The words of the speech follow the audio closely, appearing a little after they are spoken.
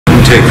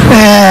take.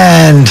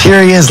 And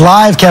here he is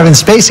live, Kevin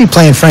Spacey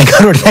playing Frank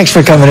Underwood. Thanks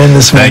for coming in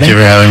this morning. Thank you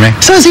for having me.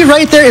 So is he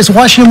right there? Is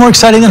Washington more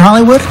exciting than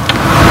Hollywood?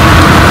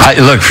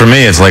 Look, for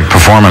me, it's like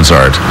performance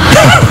art.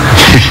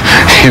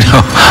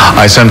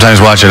 I sometimes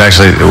watch it.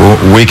 Actually,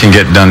 we can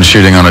get done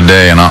shooting on a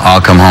day, and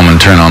I'll come home and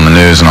turn on the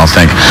news, and I'll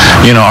think,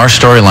 our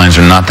storylines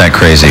are not that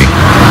crazy.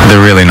 They're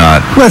really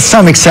not. With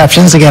some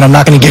exceptions. Again, I'm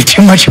not going to give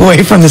too much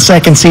away from the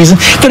second season,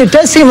 but it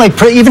does seem like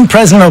even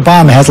President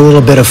Obama has a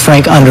little bit of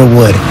Frank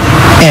Underwood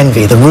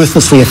envy, the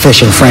ruthlessly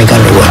efficient Frank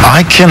Underwood.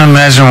 I can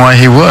imagine why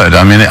he would.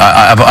 I mean,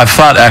 I've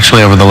thought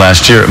actually over the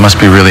last year it must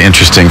be really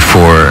interesting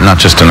for not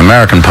just an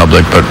American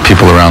public, but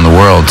people around the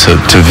world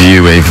to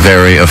view a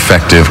very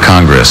effective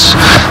Congress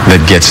that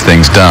gets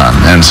things done.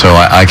 And so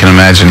I can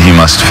imagine he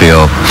must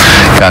feel,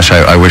 gosh,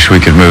 I wish we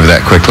could move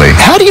that quickly.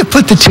 How do you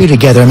put the two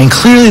together? I mean,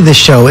 clearly the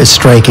show is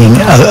striking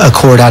a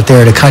chord out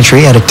there at a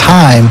country at a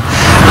time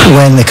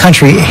when the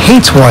country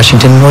hates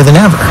Washington more than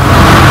ever.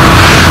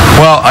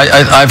 Well,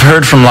 I've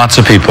heard from lots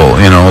of people,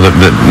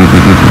 that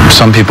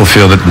some people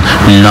feel that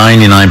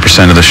 99%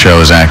 of the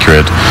show is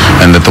accurate,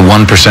 and that the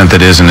 1%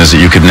 that isn't is that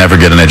you could never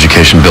get an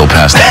education bill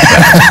passed that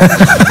fast.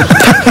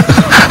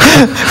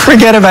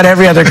 Forget about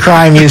every other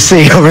crime you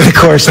see over the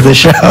course of the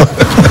show.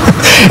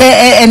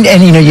 And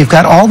you've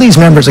got all these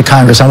members of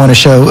Congress. I want to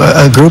show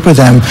a group of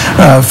them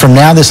from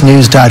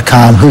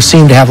nowthisnews.com who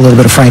seem to have a little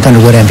bit of Frank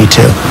Underwood envy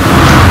too.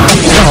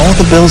 Well,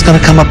 the bill's going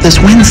to come up this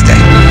Wednesday.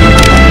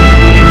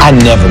 I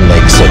never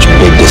make such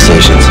big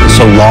decisions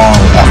so long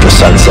after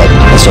sunset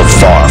and so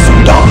far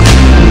from dawn.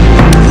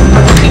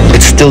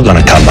 It's still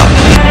going to come up.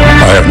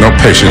 I have no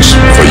patience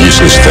for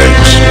useless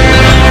things.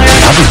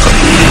 Publicly.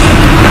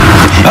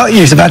 Oh,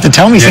 he's about to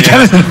tell me.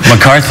 Yeah.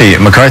 McCarthy,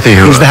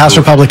 who he's the House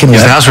Republican whip.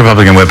 He's the House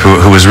Republican whip,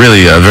 who was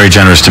really very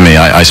generous to me.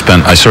 I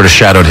sort of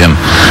shadowed him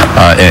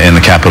in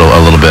the Capitol a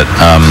little bit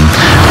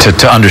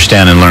to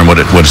understand and learn what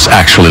it's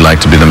actually like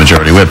to be the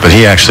majority whip. But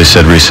he actually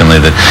said recently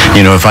that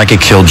if I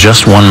could kill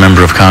just one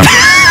member of Congress,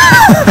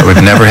 I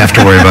would never have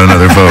to worry about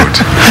another vote.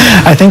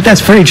 I think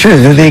that's pretty true.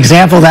 The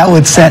example that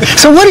would set.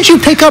 So what did you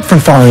pick up from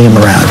following him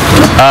around?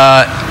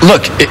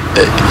 Look,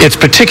 it's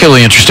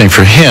particularly interesting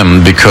for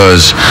him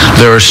because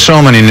there are so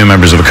many new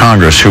members of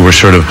Congress who were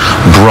sort of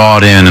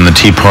brought in the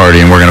Tea Party,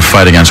 and we're going to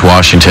fight against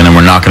Washington, and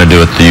we're not going to do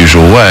it the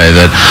usual way,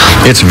 that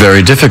it's very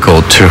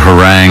difficult to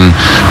harangue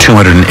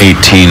 218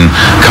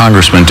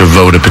 congressmen to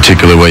vote a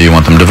particular way you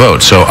want them to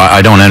vote. So I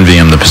don't envy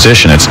him the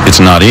position.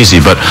 It's not easy,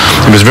 but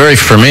it was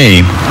for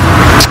me,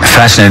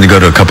 fascinating to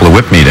go to a couple of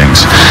whip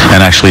meetings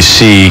and actually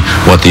see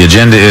what the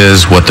agenda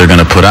is, what they're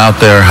going to put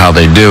out there, how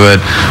they do it.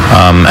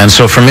 And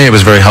so for me, it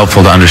was very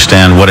helpful to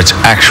understand what it's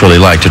actually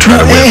like to try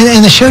to whip.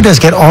 And the show does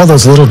get all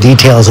those little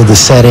details of the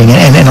setting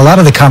and a lot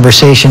of the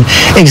conversation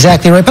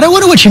exactly right. But I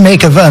wonder what you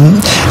make of,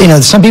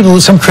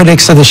 some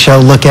critics of the show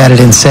look at it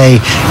and say,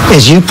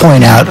 as you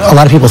point out, a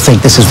lot of people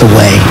think this is the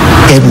way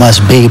it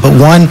must be. But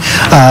one,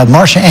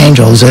 Marcia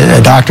Angels,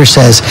 a doctor,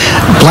 says,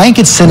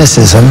 blanket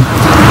cynicism,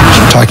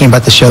 talking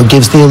about the show,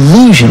 gives the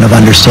illusion of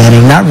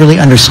understanding, not really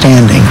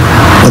understanding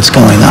what's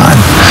going on.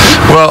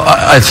 Well,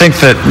 I think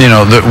that,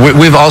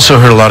 we've also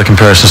heard a lot of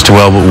comparisons to,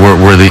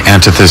 we're the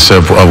antithesis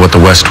of what the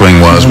West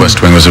Wing was. Mm-hmm.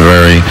 West Wing was a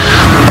very,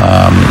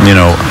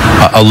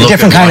 a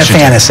different kind of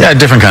fantasy. Yeah, a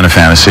different kind of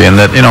fantasy. And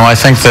that, I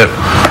think that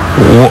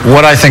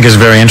what I think is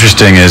very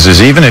interesting is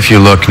even if you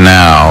look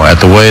now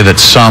at the way that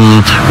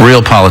some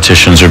real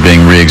politicians are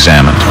being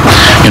re-examined.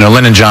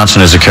 Lyndon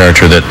Johnson is a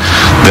character that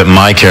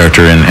my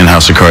character in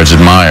House of Cards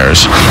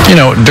admires.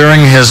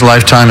 During his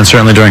lifetime and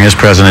certainly during his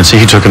presidency,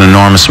 he took an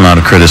enormous amount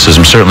of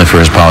criticism, certainly for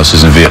his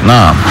policies in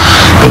Vietnam.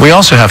 But we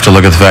also have to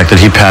look at the fact that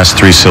he passed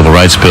 3 civil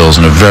rights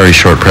bills in a very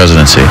short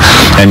presidency.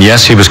 And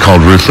yes, he was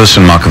called ruthless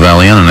and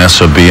Machiavellian and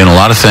SOB and a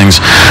lot of things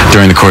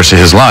during the course of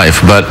his life.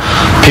 But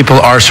people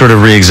are sort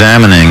of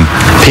re-examining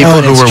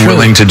people who were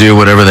willing to do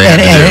whatever they had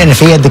to do. And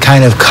if he had the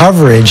kind of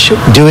coverage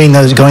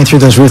going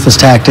through those ruthless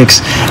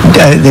tactics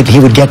that he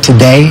would get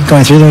today,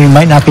 going through them, he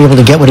might not be able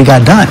to get what he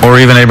got done. Or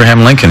even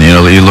Abraham Lincoln.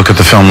 You look at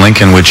the film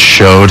Lincoln, which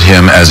showed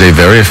him as a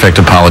very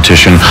effective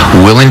politician,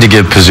 willing to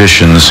give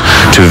positions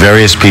to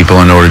various people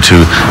in order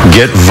to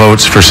get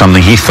votes for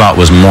something he thought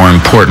was more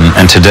important.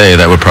 And today,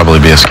 that would probably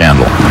be a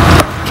scandal.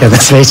 Kevin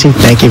Spacey,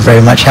 thank you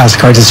very much. House of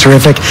Cards is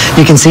terrific.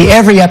 You can see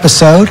every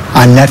episode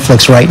on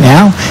Netflix right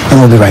now, and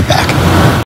we'll be right back.